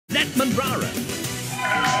Manrara.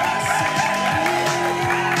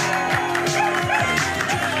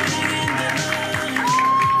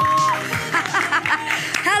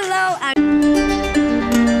 Hello,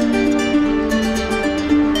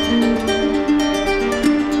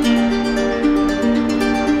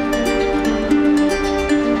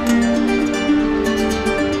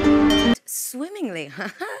 swimmingly.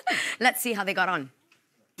 Let's see how they got on.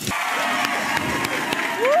 Woo!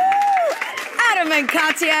 Adam and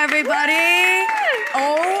Katya, everybody.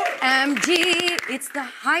 OMG. It's the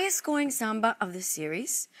highest scoring samba of the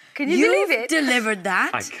series. Can you believe it? You delivered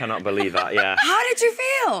that. I cannot believe that, yeah. How did you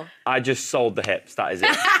feel? I just sold the hips, that is it.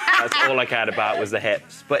 That's all I cared about was the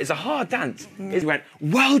hips. But it's a hard dance. It went,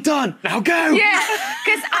 well done, now go! Yeah,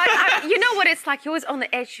 because you know what it's like, you're always on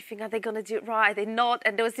the edge, you think, are they going to do it right? Are they not?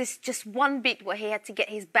 And there was this just one bit where he had to get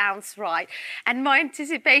his bounce right. And my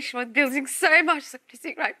anticipation was building so much, so please do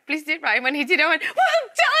it right, please do it right. And when he did it, I went, well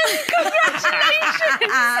done,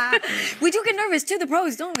 congratulations! We do get nervous too, the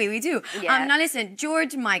pros, don't we? We do. Yeah. Now listen,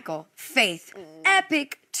 George Michael, Faith,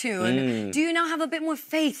 epic tune. Do you now have a bit more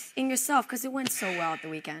faith in yourself because it went so well at the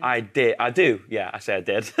weekend? I do. Yeah, I say I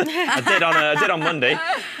did. I did on Monday.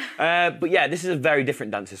 But yeah, this is a very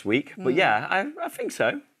different dance this week. But yeah, I think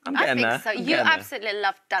so. I'm getting there. I think so. You absolutely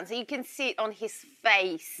love dancing. You can see it on his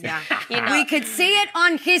face. Yeah. You know. We could see it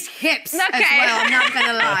on his hips as Okay. well. I'm not going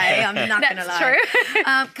to lie. I'm not going to lie. That's true.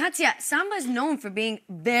 Katya, samba is known for being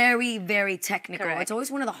very, very technical. Correct. It's always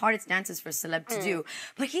one of the hardest dances for a celeb to do.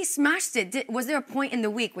 But he smashed it. Was there a point in the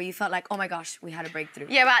week where you felt like, oh my gosh, we had a breakthrough?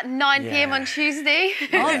 Yeah, about 9 p.m. on Tuesday.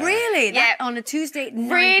 Oh, really? Yeah. On a Tuesday, 9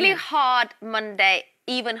 Really p.m. hard Monday,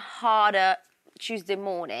 even harder Tuesday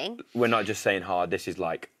morning. We're not just saying hard, this is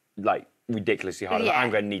like ridiculously hard. Yeah. I'm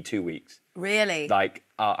going to need 2 weeks. Really? Like,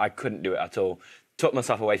 I couldn't do it at all. Took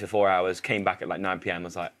myself away for 4 hours, came back at like 9 p.m. I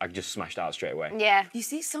was like, I just smashed out straight away. Yeah. You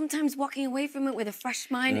see, sometimes walking away from it with a fresh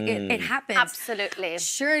mind, it happens. Absolutely.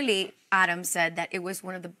 Shirley Adam said that it was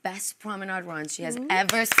one of the best promenade runs she has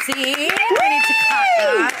ever seen. We need to clap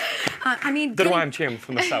that. I mean, Don't know why I'm cheering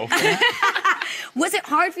for myself. was it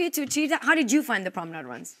hard for you to achieve that? How did you find the promenade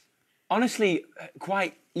runs? Honestly,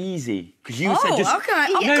 quite easy. Because you said just... okay.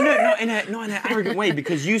 No, not in an arrogant way,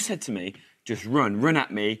 because you said to me, just run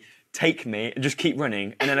at me, take me, and just keep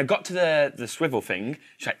running. And then I got to the swivel thing.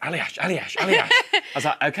 She's like, Aliash. I was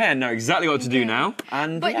like, okay, I know exactly what to do now.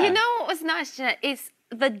 And But yeah. you know what was nice, Janette, is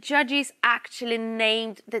the judges actually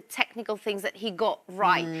named the technical things that he got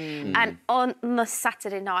right. And on the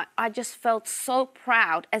Saturday night, I just felt so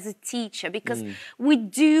proud as a teacher because we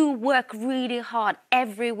do work really hard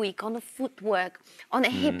every week on the footwork, on the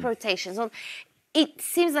hip rotations, on... It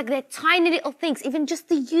seems like they're tiny little things, even just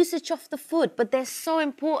the usage of the foot, but they're so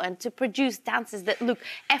important to produce dances that look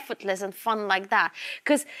effortless and fun like that.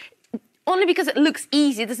 Only because it looks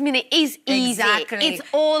easy doesn't mean it is easy. Exactly. It's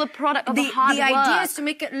all a product of the hard work. The idea is to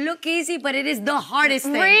make it look easy, but it is the hardest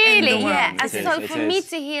thing really, in the world. yeah. And It so is, for me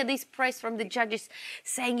to hear this praise from the judges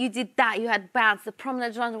saying you did that, you had bounce, the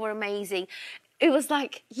promenade runs were amazing, it was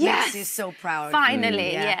like, yes. Makes you so proud.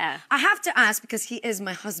 Finally, yeah. I have to ask, because he is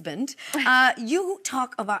my husband, you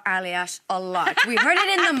talk about Aliash a lot. We heard it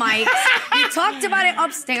in the mics. You talked about it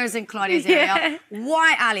upstairs in Claudia's area.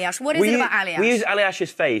 Why Aliash? What is it about Aliash? We use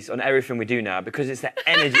Aliash's face on everything we do now because it's the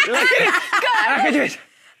energy. Look at it. I can do it.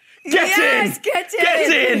 Get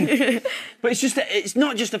in! But it's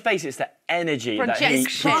not just the face, it's the energy that he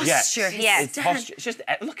projects. Posture. It's posture. It's just,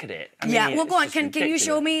 look at it. I mean, Well, go on. it's Can you ridiculous.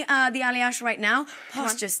 show me the Aliash right now?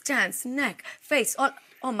 Posture, stance, neck, face.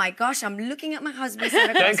 Oh my gosh, I'm looking at my husband.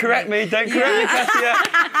 Don't correct me, Katya.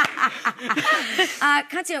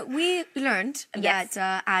 Katya, we learned that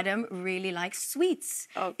Adam really likes sweets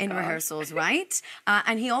in rehearsals, right?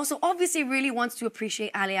 And he also obviously really wants to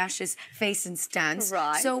appreciate Aliash's face and stance.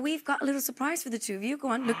 Right. So we've got a little surprise for the two of you. Go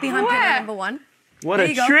on, look behind pillar number one. What There a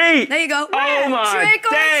you go. treat! There you go. Oh my Trick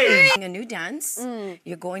or days! treat. A new dance.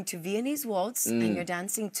 You're going to Viennese waltz and you're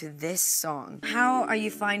dancing to this song. How are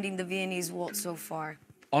you finding the Viennese waltz so far?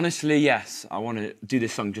 Honestly, yes. I want to do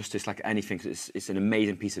this song justice like anything because it's an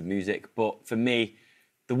amazing piece of music. But for me,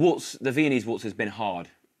 the Viennese waltz has been hard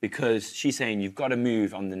because she's saying you've got to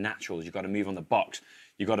move on the naturals, you've got to move on the box,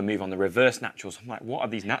 you've got to move on the reverse naturals. I'm like, what are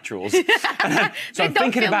these naturals? So I'm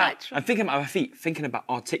thinking about my feet, thinking about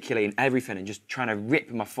articulating everything and just trying to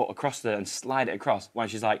rip my foot across and slide it across. While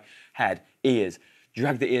she's like, head, ears,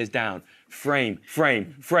 drag the ears down, frame. And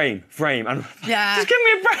just give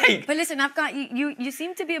me a break. But listen, I've got you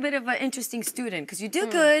seem to be a bit of an interesting student because you do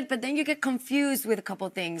good, but then you get confused with a couple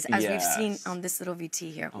things, as we've seen on this little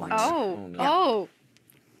VT here. Watch. Oh.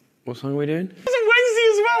 What song are we doing? It's a Wednesday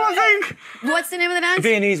as well, I think. What's the name of the dance?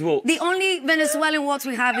 Viennese waltz. The only Venezuelan waltz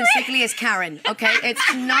we have in Strictly is Karen, okay?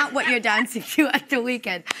 It's not what you're dancing to at the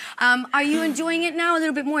weekend. Are you enjoying it now a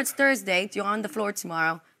little bit more? It's Thursday. You're on the floor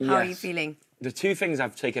tomorrow. How are you feeling? The two things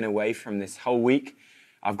I've taken away from this whole week,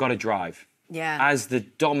 I've got to drive. Yeah. As the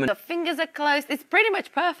dominant... The fingers are closed. It's pretty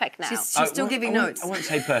much perfect now. She's still giving notes. I won't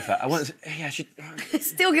say perfect. I won't say... Yeah, she...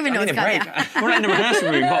 Still giving notes, Katya. We're not in the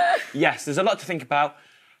rehearsal room, but yes, there's a lot to think about.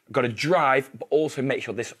 I've got to drive, but also make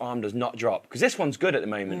sure this arm does not drop. Because this one's good at the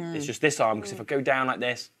moment. It's just this arm, because if I go down like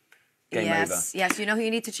this, game over. Yes, you know who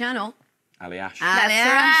you need to channel? Aliash.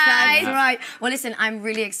 That's right. Well, listen, I'm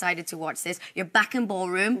really excited to watch this. You're back in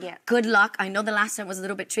ballroom. Yeah. Good luck. I know the last time was a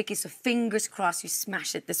little bit tricky, so fingers crossed you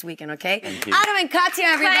smash it this weekend, okay? Thank you. Adam and Katya,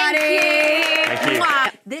 everybody. Thank you. Wow.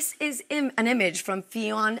 This is an image from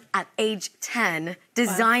Fionn at age 10,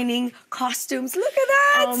 designing costumes. Look at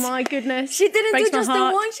that. Oh, my goodness. She didn't Breaks do just my the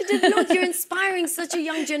heart. one. She did, look, you're inspiring such a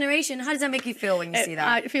young generation. How does that make you feel when you see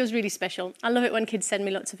that? It feels really special. I love it when kids send me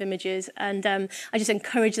lots of images, and I just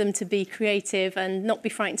encourage them to be creative and not be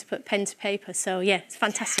frightened to put pen to paper. So, yeah, it's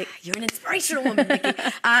fantastic. You're an inspirational woman, Vicky.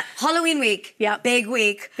 Halloween week. Yeah. Big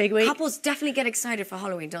week. Big week. Couples definitely get excited for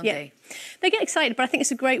Halloween, don't they? They get excited, but I think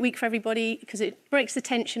it's a great week for everybody because it breaks the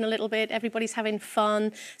tension a little bit. Everybody's having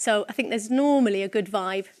fun. So I think there's normally a good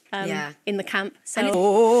vibe in the camp. So I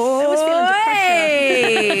always feel under pressure.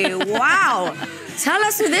 Hey, wow. Tell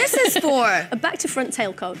us who this is for. A back to front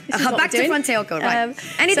tailcoat. This is what Back we're to doing. front tailcoat, right.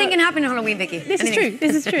 Anything can happen on Halloween, Vicky. This is true.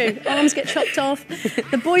 This is true. Arms get chopped off.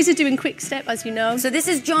 The boys are doing quick step, as you know. So this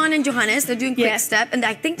is John and Johannes. They're doing quick step, and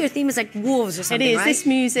I think their theme is like wolves or something, It is. right? This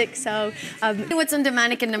music, so... What's under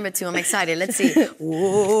mannequin number 2? I'm excited. Let's see.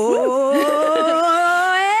 Whoa,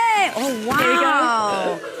 hey. Oh, wow. Here we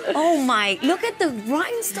go. Oh, my. Look at the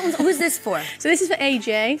rhinestones. Who's this for? So this is for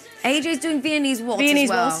AJ. AJ's doing Viennese waltz Viennese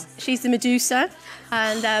as well. waltz. She's the Medusa.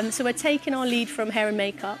 And so we're taking our lead from hair and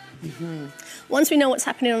makeup. Once we know what's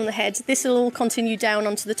happening on the head, this will all continue down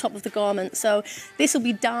onto the top of the garment. So this will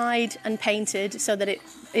be dyed and painted so that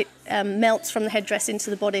it melts from the headdress into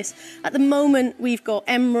the bodice. At the moment, we've got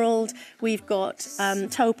emerald, we've got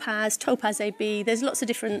topaz AB. There's lots of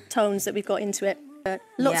different tones that we've got into it.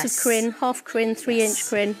 Lots of crin, half crin, 3-inch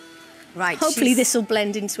crin. Right. Hopefully this will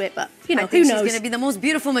blend into it, but you know, I think who knows? She's going to be the most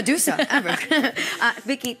beautiful Medusa ever.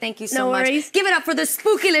 Vicky, thank you so much. No worries. Give it up for the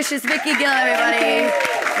spookylicious Vicky Gill, everybody.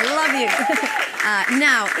 Love you.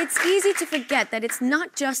 Now, it's easy to forget that it's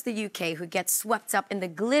not just the UK who gets swept up in the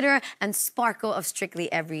glitter and sparkle of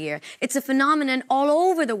Strictly every year. It's a phenomenon all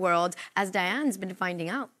over the world, as Diane's been finding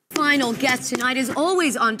out. Final guest tonight is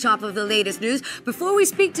always on top of the latest news. Before we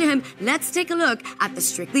speak to him, let's take a look at the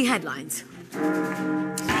Strictly headlines.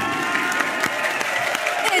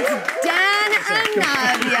 It's Dan and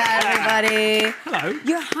Nadiya, everybody. Hello.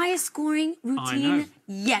 Your highest scoring routine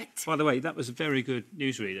yet. By the way, that was a very good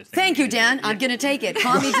newsreader. Thank you, Dan. I'm going to take it.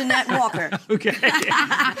 Call me Janette Walker. Okay.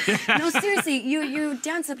 No, seriously, your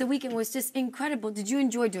dance at the weekend was just incredible. Did you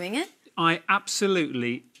enjoy doing it? I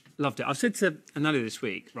absolutely loved it. I've said to Nadiya this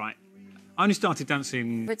week, right, I only started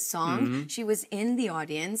dancing... Favorite song. She was in the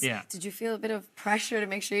audience. Yeah. Did you feel a bit of pressure to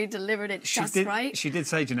make sure you delivered it just right? She did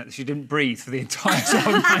say, Janette, that she didn't breathe for the entire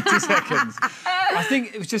song, 90 seconds. I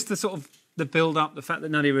think it was just the sort of the build-up, the fact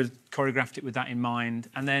that Nadiya had choreographed it with that in mind.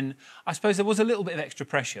 And then I suppose there was a little bit of extra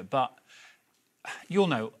pressure, but you'll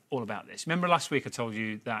know all about this. Remember last week I told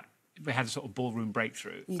you that we had a sort of ballroom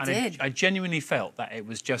breakthrough. You and did. I genuinely felt that it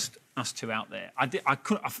was just us two out there. I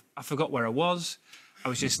forgot where I was. I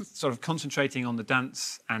was just sort of concentrating on the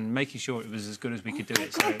dance and making sure it was as good as we could do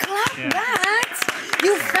it. So, clap that!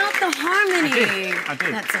 You felt the harmony. I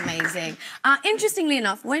did. That's amazing. Interestingly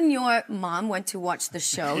enough, when your mom went to watch the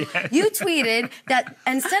show, you tweeted that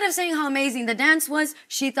instead of saying how amazing the dance was,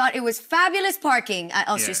 she thought it was fabulous parking at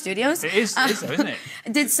Elstree Studios. It is, though, isn't it?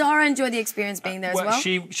 Did Sarah enjoy the experience being there as well?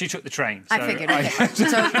 She took the train. I figured. Okay.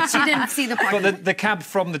 So she didn't see the parking. But the cab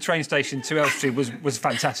from the train station to Elstree was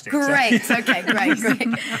fantastic. Great. So. Okay, great.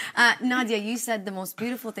 Nadiya, you said the most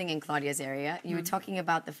beautiful thing in Claudia's area. You were talking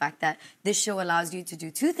about the fact that this show allows you to do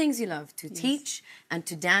two things you love, to teach and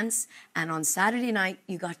to dance. And on Saturday night,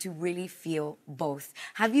 you got to really feel both.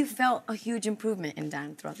 Have you felt a huge improvement in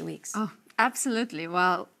Dan throughout the weeks? Oh, absolutely.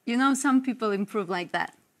 Well, you know, some people improve like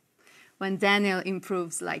that. When Daniel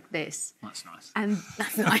improves like this. That's nice. And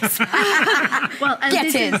That's nice. well, and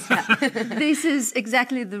Get in. this is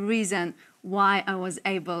exactly the reason why I was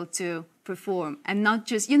able to perform and not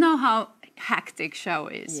just, you know how hectic show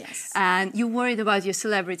is. Yes. And you're worried about your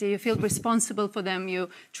celebrity, you feel responsible for them, you're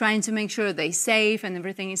trying to make sure they're safe and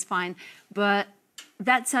everything is fine. But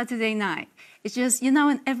that Saturday night, it's just, you know,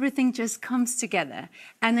 and everything just comes together.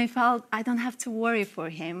 And I felt I don't have to worry for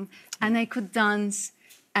him, and I could dance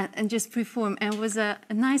and just perform. And it was a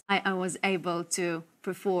nice night I was able to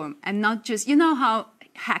perform, and not just, you know how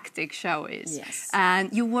hectic show is. Yes.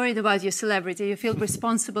 And you're worried about your celebrity, you feel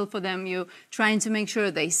responsible for them, you're trying to make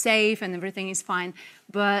sure they're safe and everything is fine.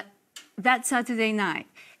 But that Saturday night,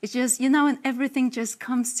 it's just, you know, and everything just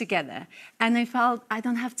comes together. And I felt I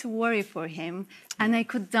don't have to worry for him, and I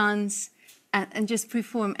could dance and just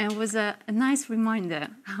perform. And it was a nice reminder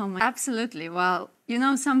how much. Absolutely. Well, you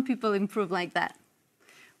know, some people improve like that.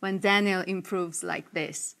 When Daniel improves like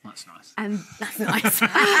this. That's nice. And That's nice.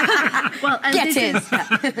 well, and Get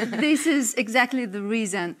in. this is exactly the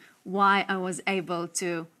reason why I was able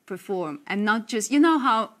to perform, and not just, you know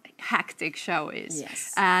how hectic show is.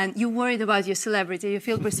 Yes. And you're worried about your celebrity, you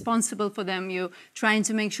feel responsible for them, you're trying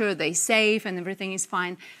to make sure they're safe and everything is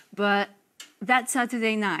fine. But that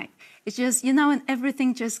Saturday night, it's just, you know, and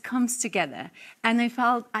everything just comes together. And I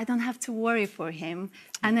felt I don't have to worry for him,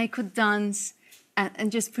 and I could dance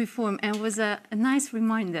and just perform. And it was a nice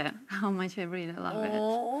reminder how much I really love it.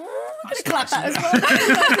 Oh, I'm going to clap that as well.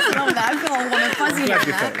 I love that. I've got all warm and fuzzy Glad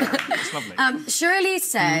you on thought that. that. That's lovely. Shirley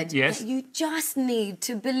said yes? that you just need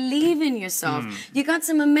to believe in yourself. You got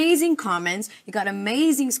some amazing comments. You got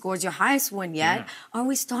amazing scores, your highest one yet. Yeah. Are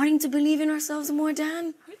we starting to believe in ourselves more,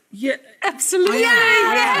 Dan? Yeah, Absolutely.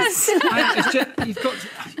 Yes.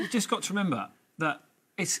 you've just got to remember that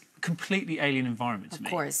it's a completely alien environment to me.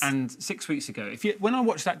 Of course. And 6 weeks ago, when I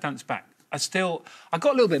watched that dance back, I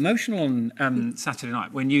got a little bit emotional on Saturday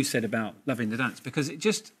night when you said about loving the dance, because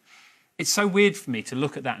it's so weird for me to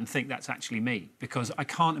look at that and think that's actually me, because I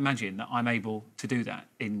can't imagine that I'm able to do that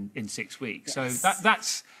in 6 weeks. Yes. So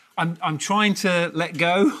that's I'm trying to let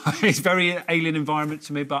go. It's a very alien environment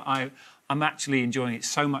to me, but I'm actually enjoying it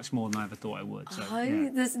so much more than I ever thought I would. So,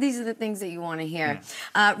 These are the things that you want to hear.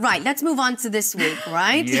 Yeah. Right, let's move on to this week,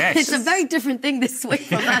 right? Yes. It's a very different thing this week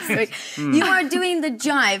from last week. You are doing the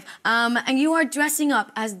jive, and you are dressing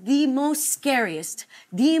up as the most scariest,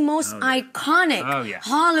 the most iconic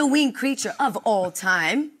Halloween creature of all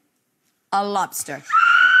time, a lobster.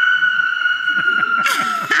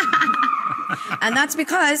 And that's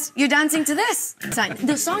because you're dancing to this.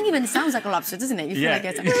 The song even sounds like a lobster, doesn't it? You feel like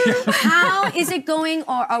it's... How is it going,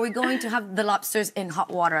 or are we going to have the lobsters in hot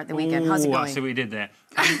water at the weekend? How's it going? I see what you did there.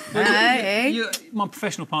 Hey. My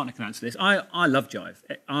professional partner can answer this. I love jive.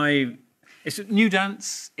 It's a new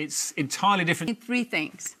dance. It's entirely different. 3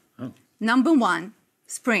 things. Oh. Number 1,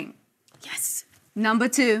 spring. Yes. Number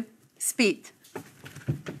 2, speed.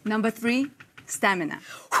 Number 3, stamina.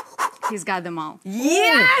 He's got them all.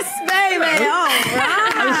 Yes, baby! All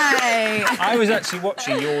right! I was actually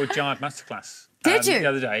watching your jive masterclass. Did you? The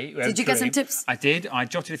other day. Did you get some tips? I did. I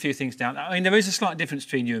jotted a few things down. I mean, there is a slight difference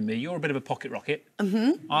between you and me. You're a bit of a pocket rocket.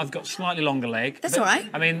 I've got slightly longer leg. That's all right.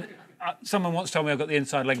 I mean, someone once told me I've got the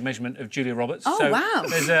inside leg measurement of Julia Roberts. Oh, so wow.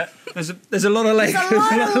 There's a lot of leg. There's a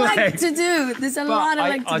lot of leg to do. There's a lot of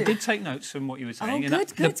leg to do. I did take notes from what you were saying. Oh,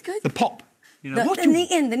 good. The pop. You know, The knee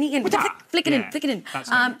in. Flick it in.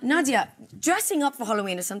 That's right. Nadiya, dressing up for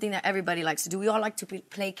Halloween is something that everybody likes to do. We all like to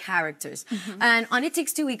play characters. And on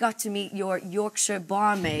ITT THU, we got to meet your Yorkshire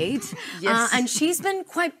barmaid. Yes. And she's been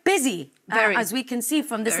quite busy, Very. As we can see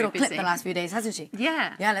from this Very little clip busy. the last few days, hasn't she?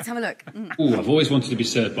 Yeah. Yeah, let's have a look. Ooh, I've always wanted to be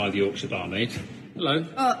served by the Yorkshire barmaid. Hello.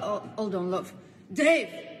 Hold on, love. Dave,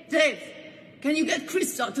 can you get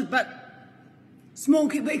Chris started back?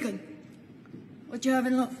 Smoky bacon. What you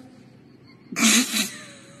having, love?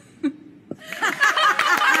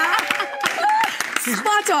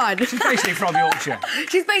 Spot on. She's basically from Yorkshire.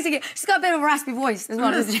 She's got a bit of a raspy voice as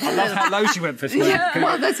well, doesn't she? I love how low she went for smoke.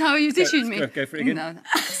 Well, that's how you teaching me. Go for it again. No.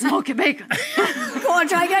 Smoky bacon. Go on,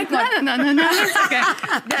 try again. No, that's okay.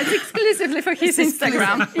 That's exclusively for his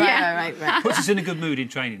Instagram. Right. Puts us in a good mood in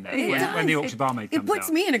training, though, when the Yorkshire barmaid comes It puts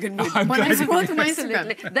out. me in a good mood I'm when I glad you scroll do. through my Instagram.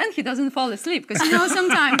 Absolutely. Then he doesn't fall asleep, because you know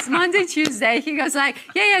sometimes Monday, Tuesday he goes like,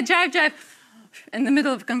 yeah, jive. In the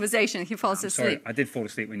middle of a conversation, he falls asleep. Sorry, I did fall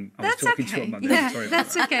asleep when I was That's talking to you okay. on Monday. Yeah, Sorry about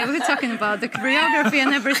that's okay. We're talking about the choreography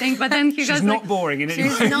and everything, but then he goes She's like... not boring in any way.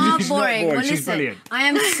 She's not She's boring. Well, She's listen, brilliant. I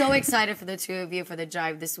am so excited for the two of you for the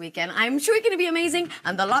jive this weekend. I'm sure it's going to be amazing,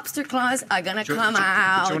 and the lobster claws are going to come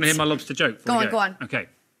out. Do you want to hear my lobster joke? Go on. Okay.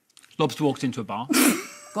 Lobster walks into a bar.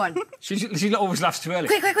 Go on. She always laughs too early.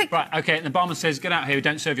 Quick. Right, okay, and the barman says, get out here, we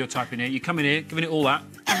don't serve your type in here. You come in here, giving it all that.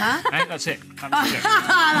 Hey, that's it. That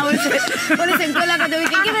was it. Well, listen, good luck on the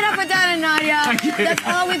weekend. Give it up for Dan and Nadiya. Thank you. That's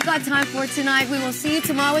all we've got time for tonight. We will see you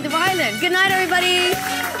tomorrow with the violin. Good night, everybody.